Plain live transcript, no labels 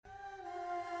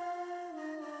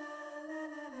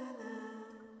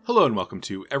Hello and welcome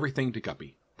to Everything to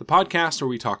Guppy, the podcast where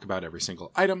we talk about every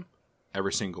single item,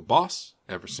 every single boss,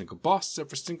 every single boss,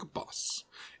 every single boss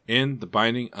in The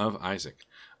Binding of Isaac.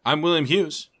 I'm William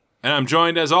Hughes, and I'm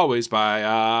joined as always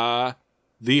by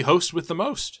the host with the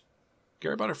most,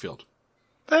 Gary Butterfield.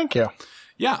 Thank you.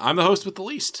 Yeah, I'm the host with the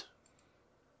least.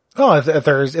 Oh, if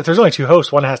there's only two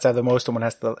hosts, one has to have the most and one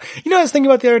has to. You know what I was thinking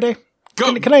about the other day?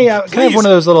 Can I have one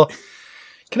of those little?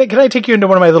 Can I take you into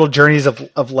one of my little journeys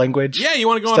of language? Yeah, you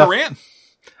want to go stuff? on a rant?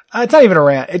 It's not even a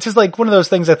rant. It's just like one of those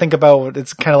things I think about.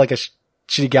 It's kind of like a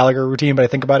shitty Gallagher routine, but I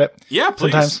think about it. Yeah,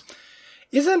 please. Sometimes.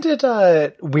 Isn't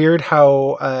it weird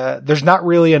how there's not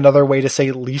really another way to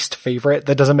say least favorite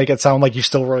that doesn't make it sound like you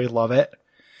still really love it?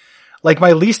 Like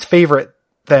my least favorite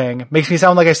thing makes me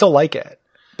sound like I still like it.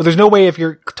 But there's no way, if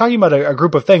you're talking about a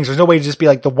group of things, there's no way to just be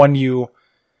like the one you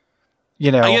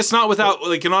know. I guess not without,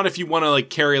 like, not if you want to, like,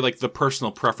 carry, like, the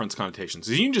personal preference connotations.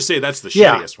 You can just say that's the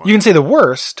shittiest one. You can say the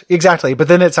worst, exactly, but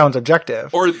then it sounds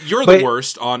objective. Or you're the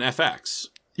worst on FX.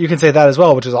 You can say that as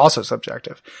well, which is also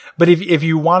subjective. But if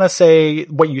you want to say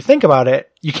what you think about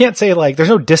it, you can't say, like, there's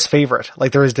no disfavorite,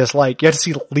 like there is dislike. You have to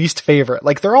see least favorite.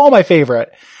 Like, they're all my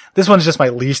favorite. This one's just my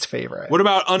least favorite. What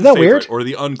about unfavorite? Isn't that weird? Or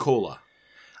the uncola?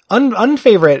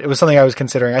 Unfavorite was something I was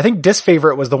considering. I think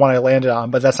disfavorite was the one I landed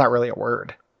on, but that's not really a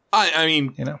word. I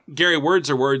mean, you know, Gary, words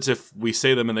are words if we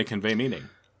say them and they convey meaning.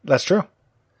 That's true.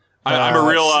 I'm a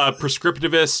real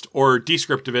prescriptivist or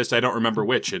descriptivist. I don't remember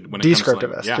which. When it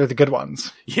descriptivist. They're the good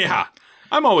ones. Yeah.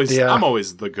 I'm always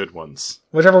the good ones.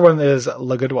 Whichever one is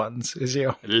the good ones is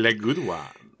you. Le good ones.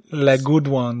 Le good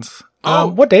ones. Oh.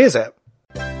 What day is it?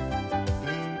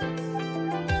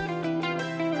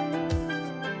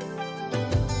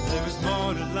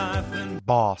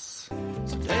 Boss.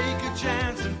 So take a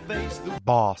chance and face the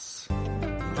boss.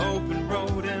 An open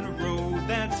road and a road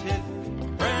that's hit.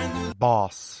 Brand new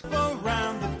boss.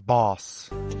 Around the boss.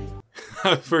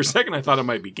 For a second, I thought it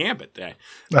might be Gambit Day.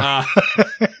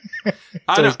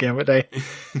 It's Gambit Day.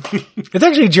 It's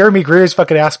actually Jeremy Greer's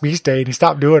fucking Ask Beast Day, and he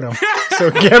stopped doing them.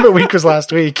 So Gambit Week was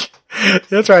last week.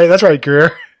 That's right,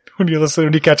 Greer. When you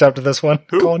catch up to this one,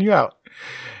 Who? Calling you out.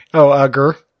 Oh,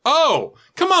 Greer. Oh,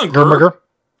 come on, Greer. Greer.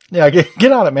 Yeah,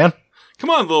 get on it, man. Come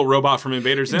on, little robot from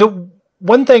Invader Zim. The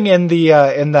one thing in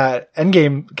that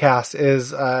Endgame cast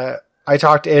is I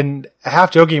talked in a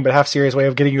half joking but half serious way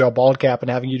of getting you a bald cap and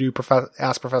having you do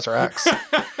Ask Professor X,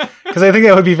 because I think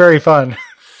that would be very fun.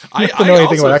 I don't know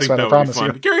anything about X-Men, I promise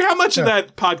you. Gary, how much of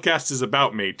that podcast is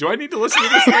about me? Do I need to listen to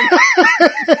this thing?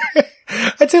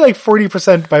 I'd say like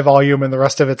 40% by volume, and the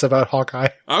rest of it's about Hawkeye.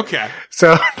 Okay.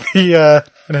 So and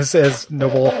his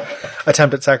noble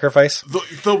attempt at sacrifice.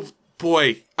 The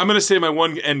boy, I'm going to say my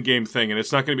one Endgame thing, and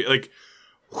it's not going to be like,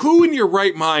 who in your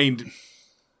right mind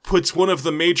puts one of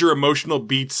the major emotional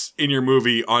beats in your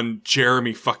movie on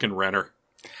Jeremy fucking Renner?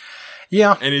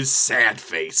 Yeah. And his sad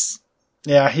face.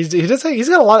 Yeah, he's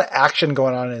got a lot of action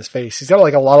going on in his face. He's got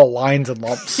like a lot of lines and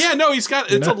lumps. Yeah, no, it's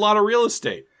a lot of real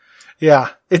estate. Yeah,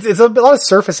 it's a lot of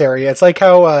surface area. It's like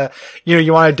how,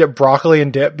 you want to dip broccoli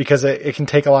and dip because it can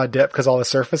take a lot of dip because all the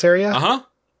surface area. Uh-huh.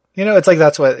 It's like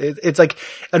that's what it's like.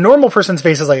 A normal person's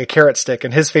face is like a carrot stick,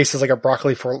 and his face is like a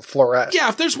broccoli floret. Yeah,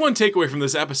 if there's one takeaway from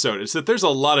this episode, it's that there's a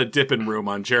lot of dipping room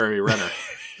on Jeremy Renner.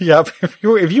 Yep.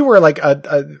 If you were like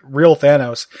a real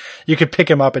Thanos, you could pick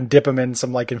him up and dip him in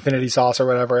some like infinity sauce or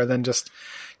whatever, and then just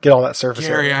get all that surface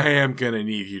Gary, area. I am going to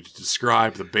need you to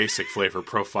describe the basic flavor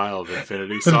profile of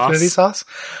infinity sauce. Infinity sauce?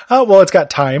 Oh, well, it's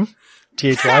got thyme.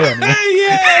 THYME.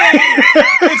 Yay!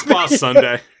 It's Boss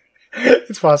Sunday.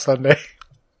 It's Boss Sunday.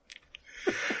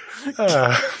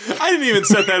 I didn't even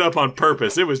set that up on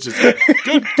purpose. It was just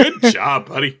good job,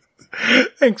 buddy.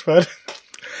 Thanks, bud.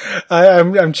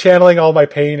 I'm channeling all my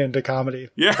pain into comedy.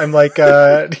 Yeah. I'm like,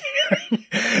 all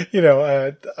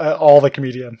the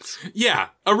comedians. Yeah.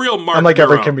 A real Mark I'm like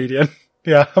Maron. every comedian.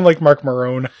 Yeah. I'm like Mark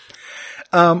Marone.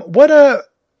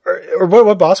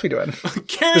 What boss we doing?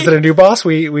 Gary, is it a new boss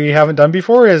we haven't done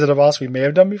before? Is it a boss we may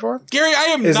have done before? Gary, I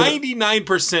am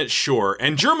 99% sure,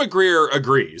 and Jerma Greer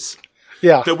agrees,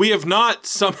 that we have not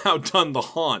somehow done the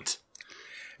haunt.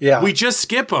 Yeah. We just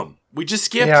skip them. We just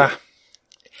skipped it.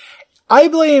 I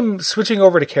blame switching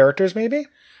over to characters, maybe.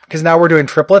 Because now we're doing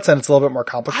triplets and it's a little bit more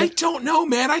complicated. I don't know,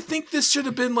 man. I think this should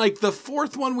have been like the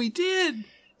fourth one we did.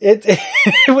 It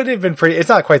would have been pretty, it's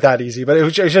not quite that easy, but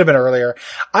it should have been earlier.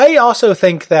 I also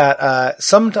think that,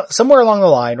 somewhere along the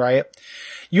line, right?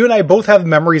 You and I both have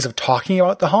memories of talking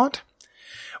about the haunt,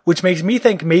 which makes me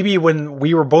think maybe when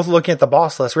we were both looking at the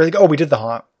boss list, we were like, oh, we did the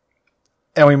haunt.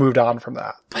 and we moved on from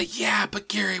that. But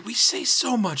Gary, we say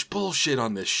so much bullshit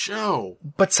on this show.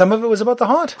 But some of it was about the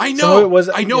haunt. I know. Some of it was,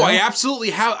 I know. I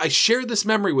absolutely have. I shared this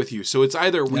memory with you. So it's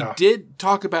either we did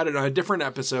talk about it on a different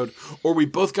episode, or we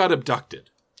both got abducted.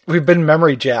 We've been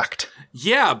memory jacked.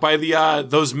 Yeah, by the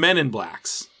those Men in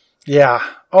Blacks. Yeah.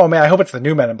 Oh man, I hope it's the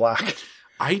new Men in Black.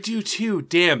 I do too.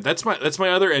 Damn, that's my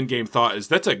other endgame thought. Is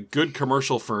that's a good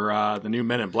commercial for the new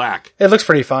Men in Black. It looks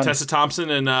pretty fun. Tessa Thompson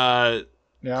and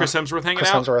Chris Hemsworth hanging out. Chris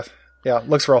Hemsworth. Yeah,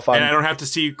 looks real fun. And I don't have to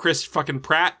see Chris fucking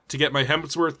Pratt to get my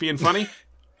Hemsworth being funny.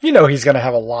 You know he's going to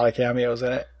have a lot of cameos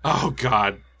in it. Oh,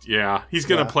 God. Yeah. He's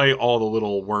going to play all the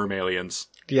little worm aliens.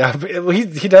 Yeah, he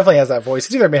definitely has that voice.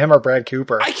 It's either him or Brad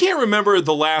Cooper. I can't remember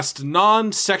the last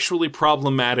non-sexually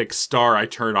problematic star I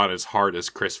turned on as hard as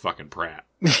Chris fucking Pratt.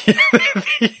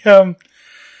 Yeah,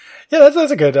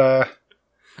 that's a good...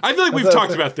 I feel like we've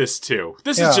talked about this, too.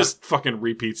 This is just fucking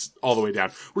repeats all the way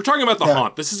down. We're talking about the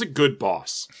Haunt. This is a good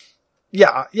boss.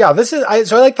 Yeah, this is...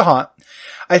 So I like the Haunt.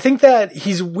 I think that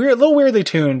he's weird, a little weirdly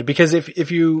tuned, because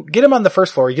if you get him on the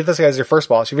first floor, you get this guy as your first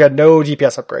boss, you've had no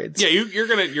DPS upgrades. Yeah,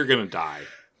 you're gonna die.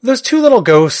 Those two little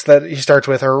ghosts that he starts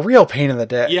with are a real pain in the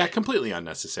dick. Yeah, completely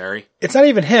unnecessary. It's not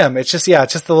even him. It's just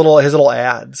his little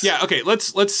ads. Yeah. Okay.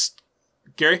 Let's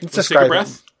Gary. Let's take a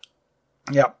breath.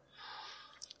 Him.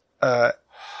 Yeah.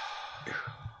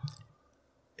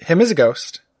 Him is a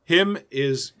ghost. Him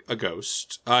is a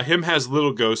ghost. Him has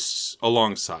little ghosts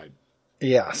alongside.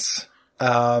 Yes.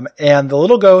 And the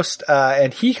little ghost,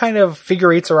 and he kind of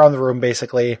figure eights around the room,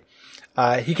 basically.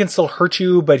 He can still hurt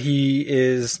you, but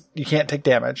you can't take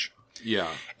damage. Yeah.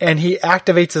 And he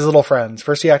activates his little friends.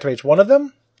 First he activates one of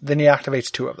them, then he activates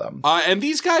two of them. And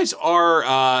these guys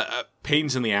are,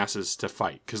 pains in the asses to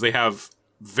fight, because they have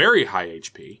very high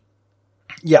HP.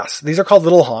 Yes. These are called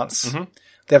little haunts. Mm-hmm.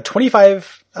 They have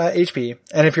 25, HP.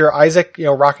 And if you're Isaac,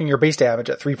 rocking your base damage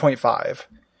at 3.5.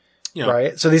 Yeah.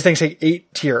 Right? So these things take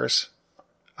 8 tiers.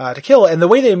 To kill, and the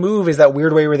way they move is that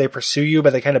weird way where they pursue you,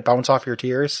 but they kind of bounce off your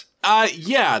tiers.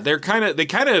 Yeah, they kind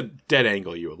of dead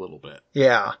angle you a little bit.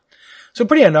 Yeah, so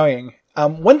pretty annoying.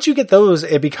 Once you get those,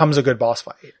 it becomes a good boss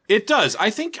fight. It does.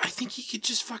 I think you could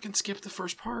just fucking skip the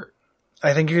first part.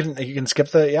 I think you can skip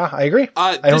the. Yeah, I agree.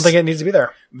 I don't think it needs to be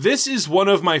there. This is one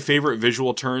of my favorite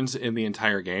visual turns in the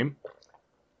entire game.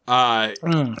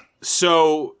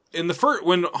 So in the first,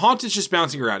 when Haunt is just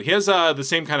bouncing around, he has the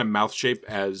same kind of mouth shape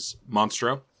as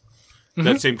Monstro. Mm-hmm.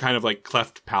 That same kind of like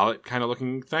cleft palate kind of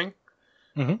looking thing.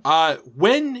 Mm-hmm.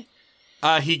 When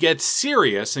he gets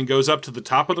serious and goes up to the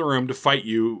top of the room to fight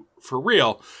you for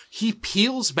real, he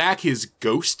peels back his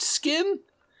ghost skin.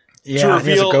 Yeah, he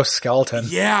has a ghost skeleton.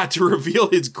 Yeah, to reveal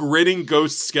his grinning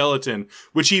ghost skeleton,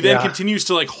 which he then continues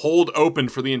to like hold open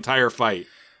for the entire fight.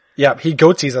 Yeah, he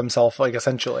goatsies himself, like,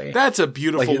 essentially. That's a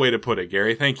beautiful way to put it,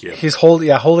 Gary. Thank you. He's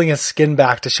holding his skin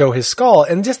back to show his skull,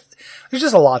 and there's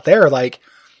just a lot there, like.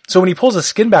 So when he pulls his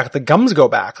skin back, the gums go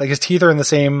back. Like, his teeth are in the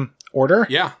same order.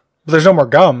 Yeah. But there's no more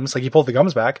gums. Like, he pulled the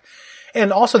gums back.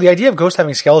 And also, the idea of ghosts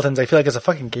having skeletons, I feel like is a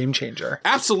fucking game changer.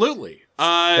 Absolutely.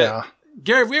 Yeah.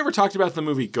 Gary, have we ever talked about the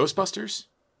movie Ghostbusters?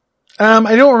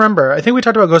 I don't remember. I think we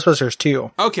talked about Ghostbusters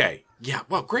too. Okay. Yeah.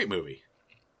 Well, great movie.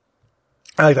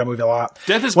 I like that movie a lot.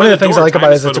 Death is one of the things I like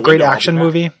about it is it's a great action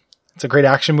movie. It's a great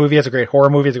action movie. It's a great horror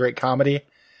movie. It's a great comedy.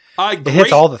 It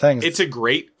hits all the things. It's a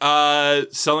great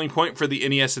selling point for the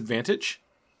NES Advantage.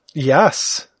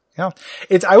 Yes. Yeah.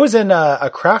 I was in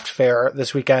a craft fair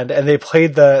this weekend, and they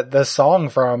played the song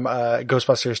from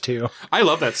Ghostbusters 2. I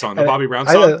love that song, the Bobby Brown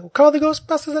song. Call the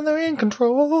Ghostbusters and they're in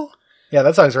control. Yeah,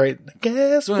 that song's right.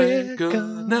 Guess we're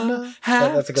gonna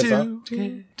have that's a good song.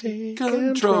 To take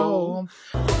control.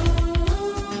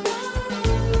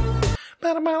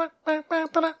 Yeah,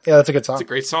 that's a good song. It's a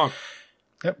great song.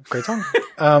 Yep, great song.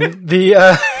 So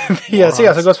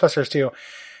Ghostbusters 2.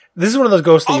 This is one of those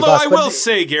ghosts that Although I will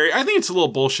say, Gary, I think it's a little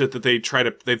bullshit that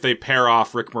they pair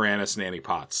off Rick Moranis and Annie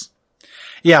Potts.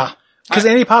 Yeah, because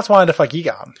Annie Potts wanted to fuck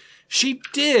Egon. She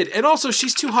did, and also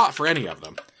she's too hot for any of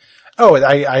them. Oh,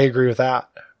 I agree with that.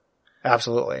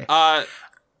 Absolutely.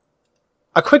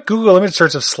 A quick Google image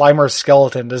search of Slimer's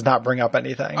skeleton does not bring up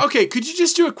anything. Okay, could you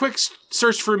just do a quick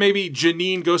search for maybe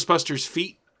Janine Ghostbusters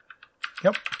feet?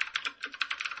 Yep.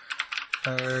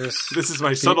 This is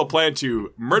my subtle plan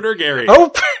to murder Gary.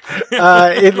 Oh,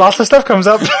 lots of stuff comes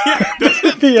up. Does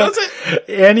it?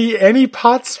 Annie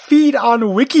Potts feet on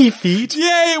WikiFeet.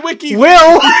 Yay, WikiFeet!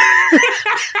 Will.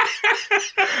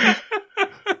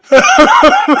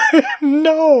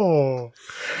 No.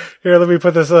 Here, let me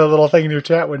put this little thing in your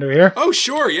chat window here. Oh,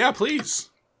 sure. Yeah,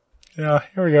 please. Yeah,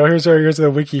 here we go. Here's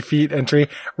the WikiFeet entry.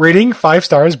 Rating 5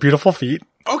 stars, beautiful feet.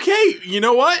 Okay, you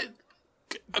know what?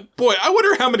 Boy, I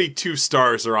wonder how many 2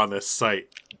 stars are on this site.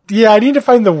 Yeah, I need to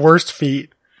find the worst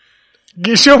feat.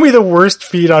 Show me the worst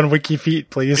feat on WikiFeet,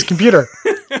 please. Computer.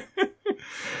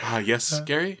 Yes,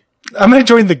 Gary? I'm going to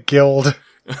join the guild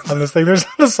on this thing. There's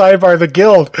on the sidebar, the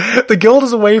guild. The guild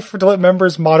is a way to let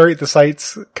members moderate the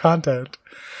site's content.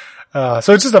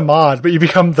 So it's just a mod, but you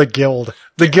become the guild.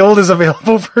 The guild is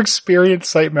available for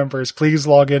experienced site members. Please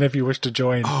log in if you wish to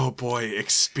join. Oh boy,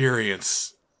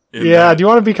 experience. Yeah, do you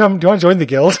want to join the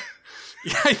guild?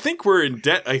 Yeah, I think we're in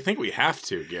debt. I think we have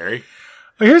to, Gary.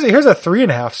 Well, here's a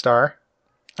 3.5 star.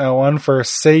 One for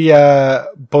Seiya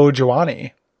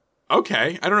Bojwani.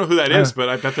 Okay, I don't know who that is, but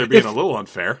I bet they're being a little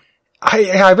unfair.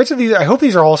 I bet you I hope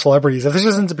these are all celebrities. If this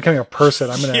isn't becoming a person,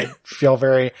 I'm going to feel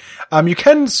very, you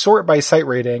can sort by site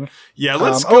rating. Yeah,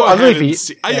 let's go ahead and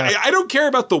see. Yeah. I don't care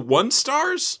about the 1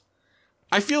 stars.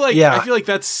 I feel like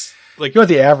that's like, you want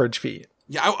the average feet.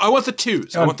 Yeah, I want the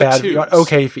 2s. I want the 2s. You want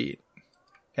okay feet.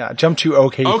 Yeah, jump to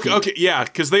okay feet. Okay, yeah,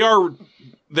 because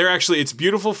they're actually, it's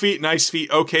beautiful feet, nice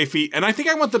feet, okay feet, and I think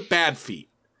I want the bad feet.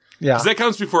 Yeah. Because that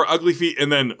comes before ugly feet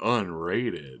and then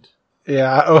unrated.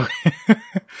 Yeah.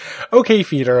 Okay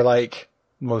feet are like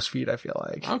most feet, I feel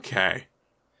like. Okay.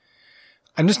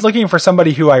 I'm just looking for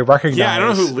somebody who I recognize. Yeah, I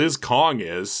don't know who Liz Kong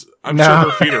is. I'm sure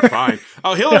her feet are fine.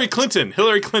 Oh, Hillary Clinton.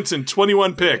 Hillary Clinton,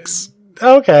 21 pics.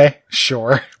 Okay,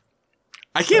 sure.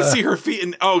 I can't see her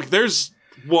feet. There's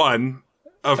one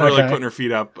of her like putting her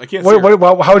feet up. I can't see her.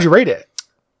 How would you rate it?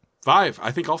 5. I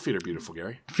think all feet are beautiful,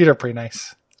 Gary. Feet are pretty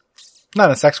nice. Not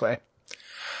in a sex way.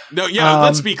 No, yeah,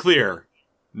 let's be clear.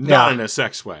 Not in a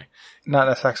sex way. Not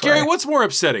in a sex way. Gary, what's more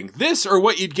upsetting? This or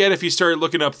what you'd get if you started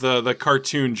looking up the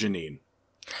cartoon Janine?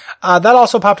 That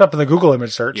also popped up in the Google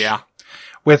image search. Yeah.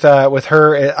 With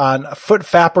her on Foot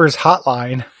Fappers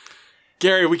Hotline.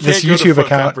 Gary, we can't go to Foot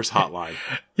Fappers Hotline.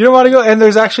 You don't want to go? And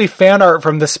there's actually fan art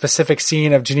from this specific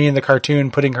scene of Janine the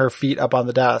cartoon putting her feet up on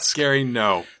the desk. Gary,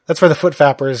 no. That's where the Foot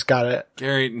Fappers got it.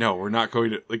 Gary, no, we're not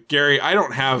going to... Gary, I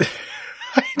don't have...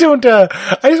 I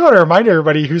just want to remind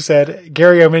everybody who said,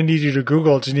 Gary, I'm going to need you to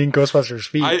Google Janine Ghostbusters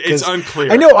feet. It's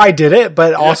unclear. I know I did it,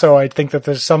 but also I think that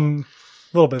there's some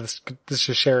little bit of this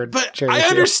is shared. But I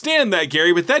understand that,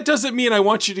 Gary, but that doesn't mean I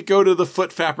want you to go to the Foot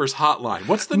Fappers hotline.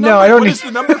 What's the number? No, I don't What is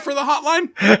the number for the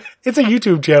hotline? It's a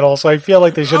YouTube channel, so I feel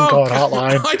like they shouldn't call it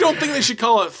hotline. I don't think they should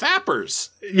call it Fappers.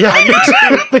 Yeah,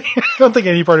 I don't think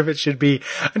any part of it should be.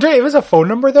 Andrea, if it was a phone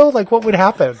number though, like what would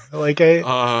happen? Like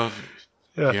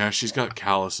yeah, she's got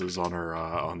calluses on her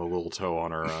on the little toe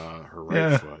on her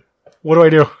right foot. What do I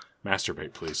do?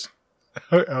 Masturbate, please.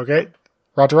 Okay.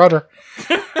 Roger.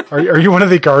 Are you one of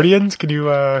the Guardians? Can you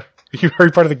are you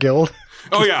part of the guild?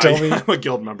 Oh yeah, I'm a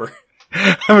guild member.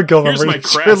 I'm a guild member. Here's my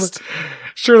crest.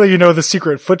 Surely you know the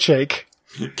secret foot shake.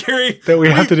 Gary, that we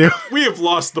have to do. We have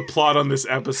lost the plot on this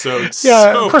episode.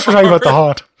 Yeah, of course we're talking about the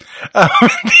haunt.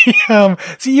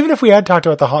 See, even if we had talked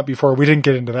about the haunt before, we didn't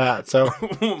get into that. So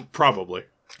probably.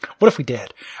 What if we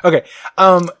did? Okay.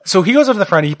 So he goes up to the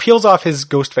front. He peels off his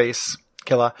ghost face,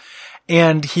 Killa,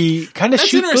 and he kind of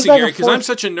shoots. That's interesting, Gary, because I'm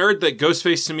such a nerd that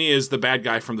Ghostface to me is the bad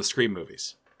guy from the Scream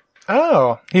movies.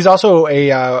 Oh, he's also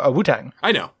a Wu-Tang.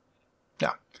 I know.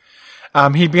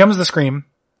 Yeah. He becomes the Scream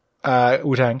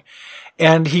Wu-Tang.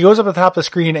 And he goes up at the top of the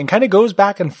screen and kind of goes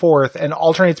back and forth and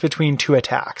alternates between 2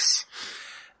 attacks.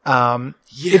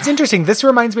 It's interesting. This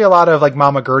reminds me a lot of like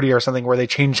Mama Gertie or something where they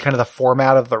changed kind of the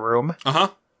format of the room. Uh-huh.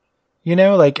 You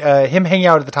know, like him hanging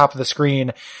out at the top of the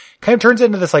screen kind of turns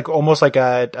into this like almost like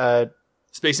a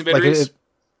Space Invaders?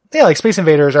 Like Space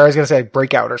Invaders, or I was going to say like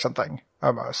Breakout or something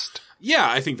almost. Yeah,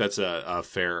 I think that's a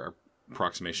fair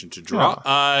approximation to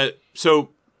draw. So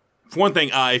for one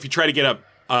thing, if you try to get up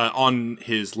on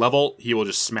his level, he will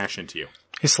just smash into you.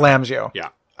 He slams you. Yeah.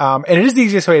 And it is the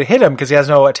easiest way to hit him because he has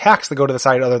no attacks that go to the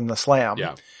side other than the slam.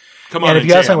 Yeah. Come on, and if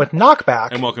you have something with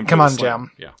knockback, and welcome come to on, the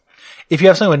slam. Jim. Yeah. If you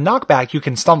have something with knockback, you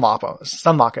can stun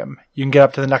lock him. You can get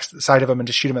up to the next side of him and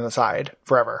just shoot him in the side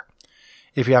forever.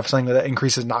 If you have something that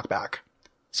increases knockback.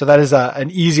 So that is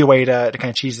an easy way to kind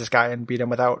of cheese this guy and beat him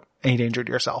without any danger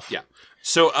to yourself. Yeah.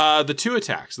 So the 2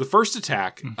 attacks. The first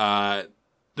attack,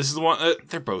 this is the one,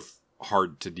 they're both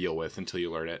hard to deal with until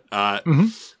you learn it,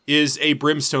 is a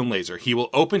brimstone laser. He will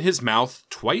open his mouth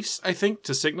twice, I think,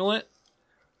 to signal it,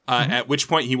 at which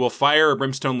point he will fire a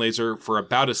brimstone laser for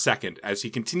about a second as he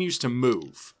continues to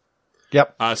move.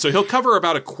 Yep. So he'll cover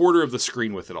about a quarter of the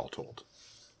screen with it all told.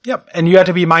 Yep. And you have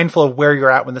to be mindful of where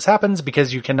you're at when this happens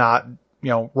because you cannot,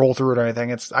 roll through it or anything.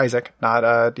 It's Isaac,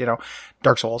 not,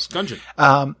 Dark Souls.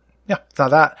 Gungeon. Yeah, it's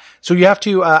not that. So you have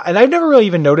to, and I've never really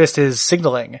even noticed his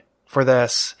signaling for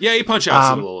this. Yeah, he punch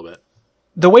outs it a little bit.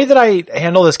 The way that I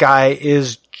handle this guy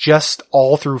is just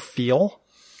all through feel.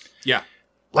 Yeah.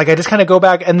 like I just kind of go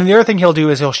back, and then the other thing he'll do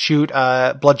is he'll shoot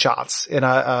blood shots in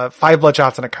 5 blood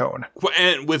shots in a cone.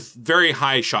 And with very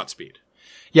high shot speed.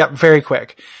 Yep, very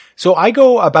quick. So I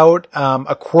go about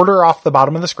a quarter off the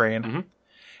bottom of the screen,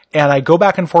 and I go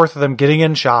back and forth with him, getting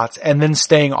in shots, and then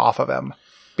staying off of him.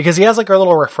 Because he has like a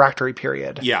little refractory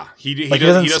period. Yeah, he Like,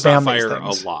 does spam not these fire a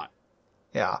things. lot.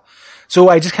 Yeah. So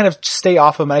I just kind of stay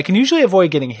off him, and I can usually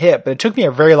avoid getting hit, but it took me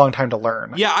a very long time to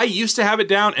learn. Yeah, I used to have it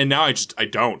down, and now I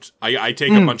don't. I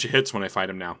take a bunch of hits when I fight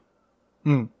him now.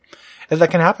 And that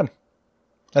can happen.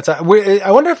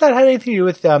 I wonder if that had anything to do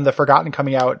with the Forgotten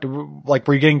coming out. Like,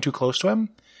 were you getting too close to him?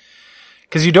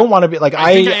 Because you don't want to be like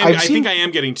I think I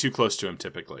am getting too close to him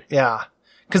typically. Yeah.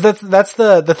 Because that's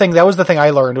the thing. That was the thing I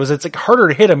learned, was it's like harder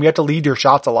to hit him. You have to lead your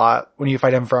shots a lot when you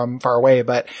fight him from far away,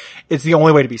 but it's the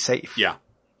only way to be safe. Yeah.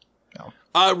 No.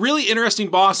 Really interesting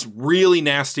boss, really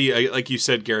nasty. Like you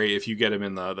said, Gary, if you get him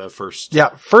in the first. Yeah.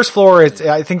 First floor,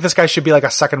 I think this guy should be like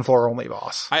a second floor only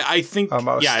boss. I think,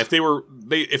 Almost. yeah,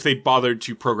 if they bothered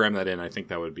to program that in, I think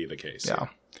that would be the case. Yeah.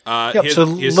 Yep. So a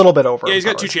little bit over. Yeah, he's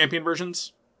got 2 champion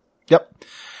versions. Yep.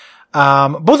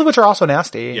 Both of which are also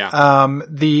nasty. Yeah.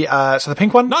 So the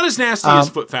pink one? Not as nasty as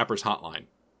Foot Fapper's Hotline.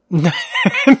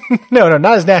 No,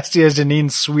 not as nasty as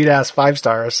Janine's sweet ass 5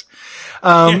 stars.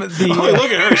 Oh,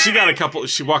 look at her.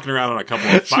 She's walking around on a couple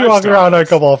of 5 stars. She's walking around on a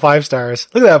couple of 5 stars.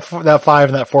 Look at that 5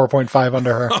 and that 4.5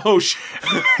 under her. Oh,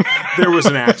 there was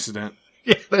an accident.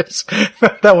 Yeah,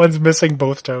 that one's missing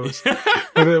both toes. So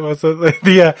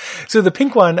the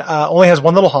pink one, only has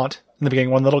one little haunt in the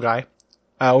beginning, one little guy,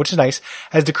 which is nice.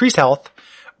 Has decreased health,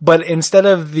 but instead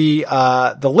of the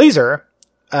laser,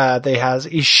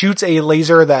 he shoots a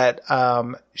laser that,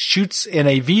 shoots in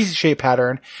a V-shaped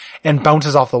pattern and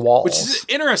bounces off the walls. Which is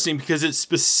interesting because it's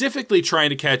specifically trying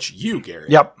to catch you, Gary.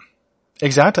 Yep.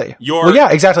 Exactly.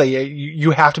 Exactly.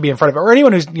 You have to be in front of it. Or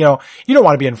anyone who's, you don't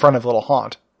want to be in front of little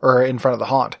haunt or in front of the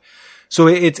haunt. So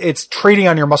it's trading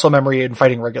on your muscle memory and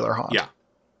fighting regular haunt. Yeah.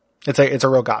 It's a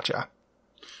real gotcha.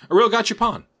 A real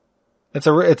gotcha-pon. It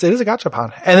is a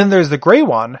gotcha-pon. And then there's the gray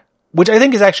one, which I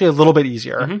think is actually a little bit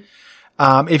easier.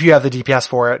 If you have the DPS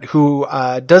for it, who,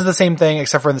 does the same thing,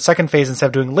 except for in the second phase, instead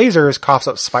of doing lasers, coughs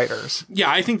up spiders. Yeah,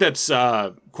 I think that's,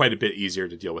 quite a bit easier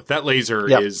to deal with. That laser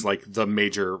is like the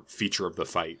major feature of the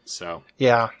fight, so.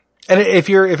 Yeah. And if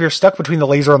you're stuck between the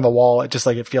laser and the wall, it's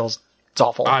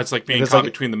awful. It's like being caught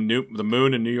between the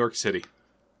moon and New York City.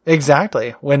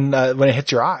 Exactly. When it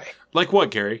hits your eye. Like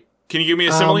what, Gary? Can you give me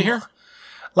a simile here?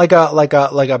 Like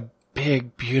a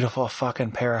big, beautiful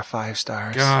fucking pair of 5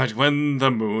 stars. God, when the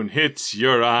moon hits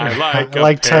your eye like a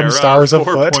like pair 10 stars of a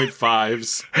foot.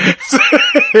 4.5s.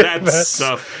 That's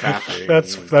a fapping.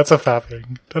 That's a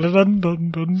fapping. Dun, dun,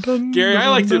 dun, dun, dun, Gary, I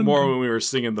dun, liked it dun, more dun. when we were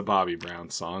singing the Bobby Brown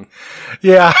song.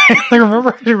 Yeah, I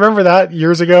remember that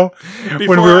years ago Before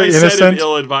when we were I said an innocent.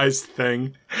 ill-advised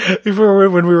thing.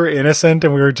 When we were innocent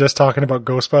and we were just talking about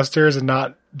Ghostbusters and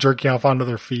not jerking off onto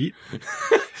their feet.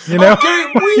 You know?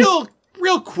 Gary,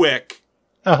 real quick.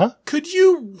 Uh-huh. Could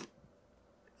you,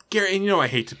 Gary, and I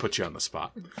hate to put you on the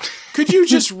spot. Could you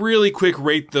just really quick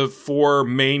rate the 4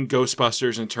 main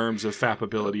Ghostbusters in terms of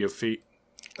fappability of feet?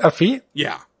 Of feet?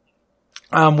 Yeah.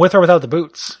 With or without the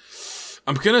boots?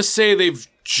 I'm going to say they've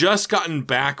just gotten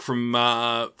back from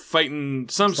fighting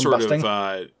some sort busting?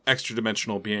 of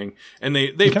extra-dimensional being, and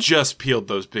they've just peeled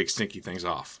those big stinky things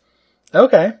off.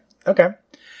 Okay.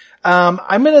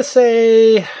 I'm going to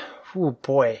say, oh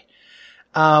boy.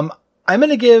 I'm going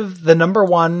to give the number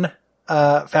 1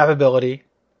 fappability,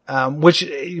 which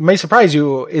may surprise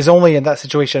you, is only in that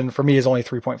situation for me is only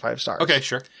 3.5 stars. Okay,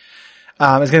 sure. It's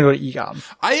going to go to Egon.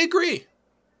 I agree.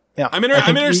 Yeah, I'm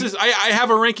interested. I have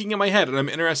a ranking in my head, and I'm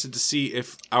interested to see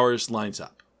if ours lines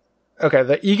up. Okay,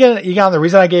 the Egon. The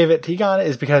reason I gave it to Egon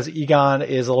is because Egon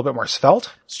is a little bit more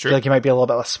svelte. It's true. I feel like he might be a little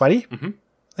bit less sweaty.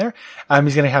 There.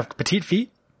 He's going to have petite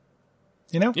feet.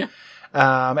 Yeah.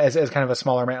 As kind of a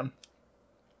smaller man.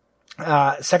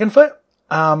 Second foot,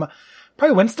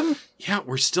 probably Winston. Yeah,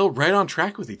 we're still right on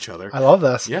track with each other. I love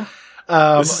this. Yeah.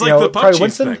 This is like the pub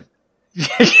cheese thing.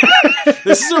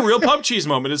 This is a real pub cheese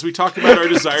moment as we talk about our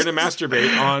desire to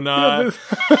masturbate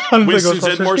on Winston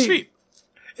Zedmore's feet.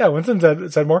 Yeah, Winston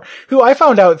Zedmore, who I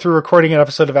found out through recording an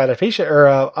episode of Adaptation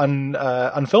or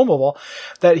Unfilmable,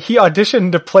 that he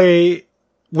auditioned to play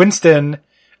Winston,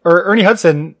 or Ernie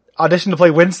Hudson auditioned to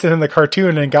play Winston in the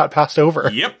cartoon and got passed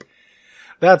over. Yep.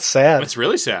 That's sad. It's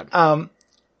really sad.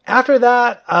 After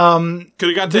that, could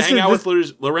have got to hang out with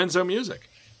Lorenzo Music.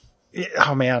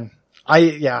 Oh man.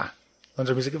 Lorenzo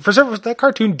Music. For some reason, that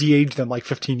cartoon de-aged them like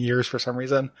 15 years for some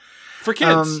reason. For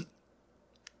kids.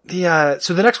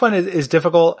 So the next one is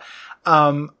difficult.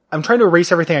 I'm I'm trying to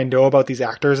erase everything I know about these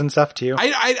actors and stuff too.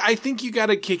 I think you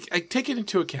gotta take it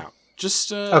into account.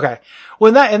 Just, Okay.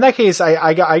 Well, in that case,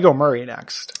 I go Murray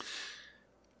next.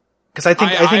 Cause I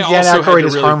think Dan also had Aykroyd to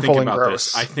is really harmful think and about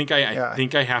gross. this. I think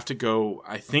I have to go.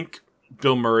 I think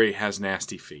Bill Murray has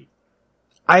nasty feet.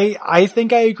 I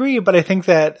think I agree, but I think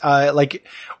that, like,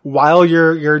 while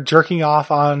you're jerking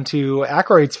off onto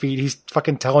Aykroyd's feet, he's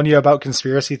fucking telling you about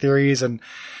conspiracy theories and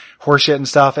horseshit and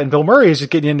stuff. And Bill Murray is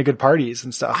just getting into good parties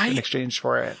and stuff in exchange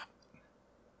for it.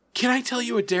 Can I tell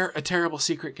you a terrible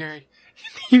secret, Gary?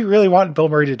 You really want Bill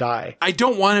Murray to die? I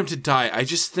don't want him to die. I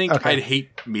just think Okay. I'd hate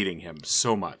meeting him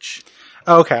so much.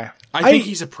 Okay. I think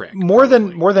he's a prick. More probably.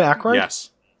 than Aykroyd?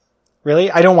 Yes. Really?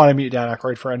 I don't want to meet Dan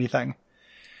Aykroyd for anything.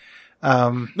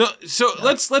 No, so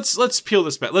let's peel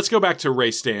this back. Let's go back to Ray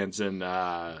Stantz and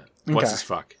what's Okay. his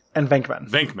fuck? And Venkman.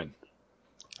 Venkman.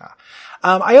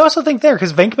 I also think there,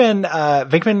 cause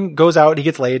Venkman goes out, he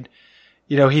gets laid.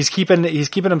 You know, he's keeping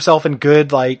himself in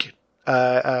good, like,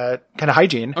 kind of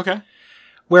hygiene. Okay.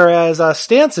 Whereas,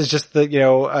 Stantz is just the,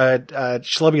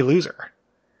 schlubby loser.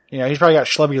 You know, he's probably got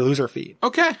schlubby loser feet.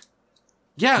 Okay.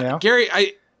 Yeah, You know? Gary,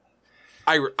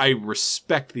 I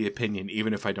respect the opinion,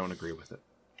 even if I don't agree with it.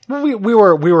 Well, we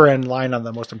were in line on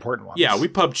the most important ones. Yeah, we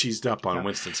pub cheesed up on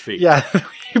Winston's feet. Yeah,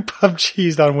 we pub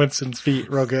cheesed on Winston's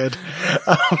feet real good.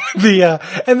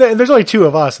 And there's only two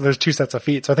of us, and there's two sets of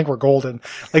feet, so I think we're golden.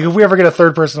 Like, if we ever get a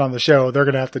third person on the show, they're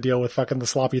gonna have to deal with fucking the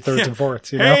sloppy thirds and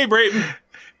fourths, you know? Hey, Brayton.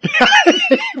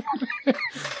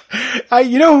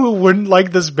 You know who wouldn't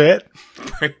like this bit?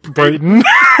 Brayton.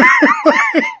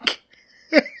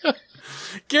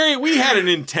 Gary, we had an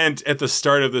intent at the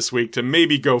start of this week to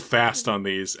maybe go fast on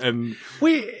these, and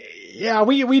We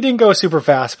didn't go super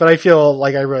fast, but I feel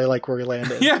like I really like where we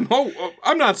landed. yeah, no,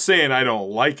 I'm not saying I don't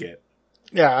like it.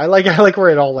 Yeah, I like where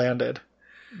it all landed.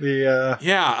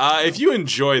 If you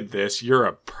enjoyed this, you're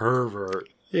a pervert.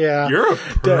 Yeah. You're a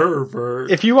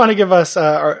pervert. If you want to give us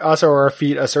or our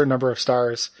feet a certain number of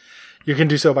stars, you can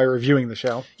do so by reviewing the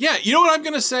show. Yeah, you know what I'm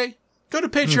going to say? Go to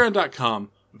patreon.com,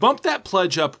 bump that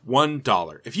pledge up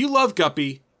 $1. If you love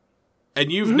Guppy, and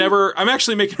you've never, I'm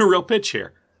actually making a real pitch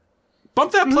here.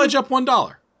 Bump that pledge up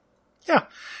 $1. Yeah.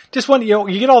 Just one,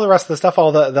 you get all the rest of the stuff,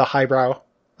 all the highbrow,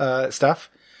 stuff,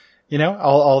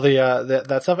 all the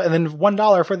that stuff. And then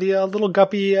 $1 for the, little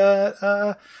Guppy,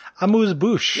 amuse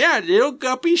bouche. Yeah, little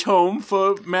Guppy's home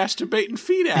for masturbating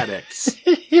feet addicts.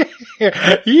 Yeah.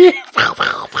 Yeah,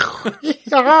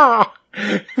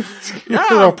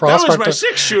 that was my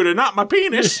 6-shooter, not my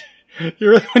penis. You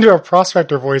really went to a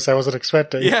prospector voice I wasn't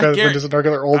expecting. Yeah, rather Gary, than just a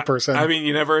regular old person. I mean,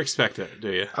 you never expect it,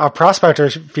 do you?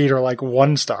 Prospector's feet are like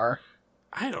 1 star.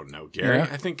 I don't know, Gary. Yeah.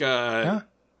 I think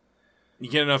you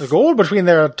get enough. The gold between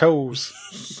their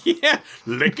toes. Yeah,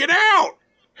 lick it out.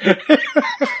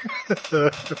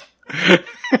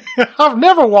 I've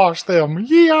never washed them.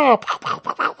 Yeah.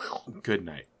 Good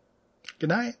night. Good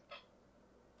night.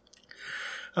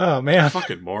 Oh man.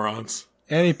 Fucking morons.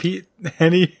 Annie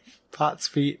Potts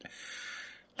feet.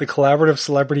 The collaborative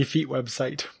celebrity feet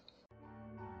website.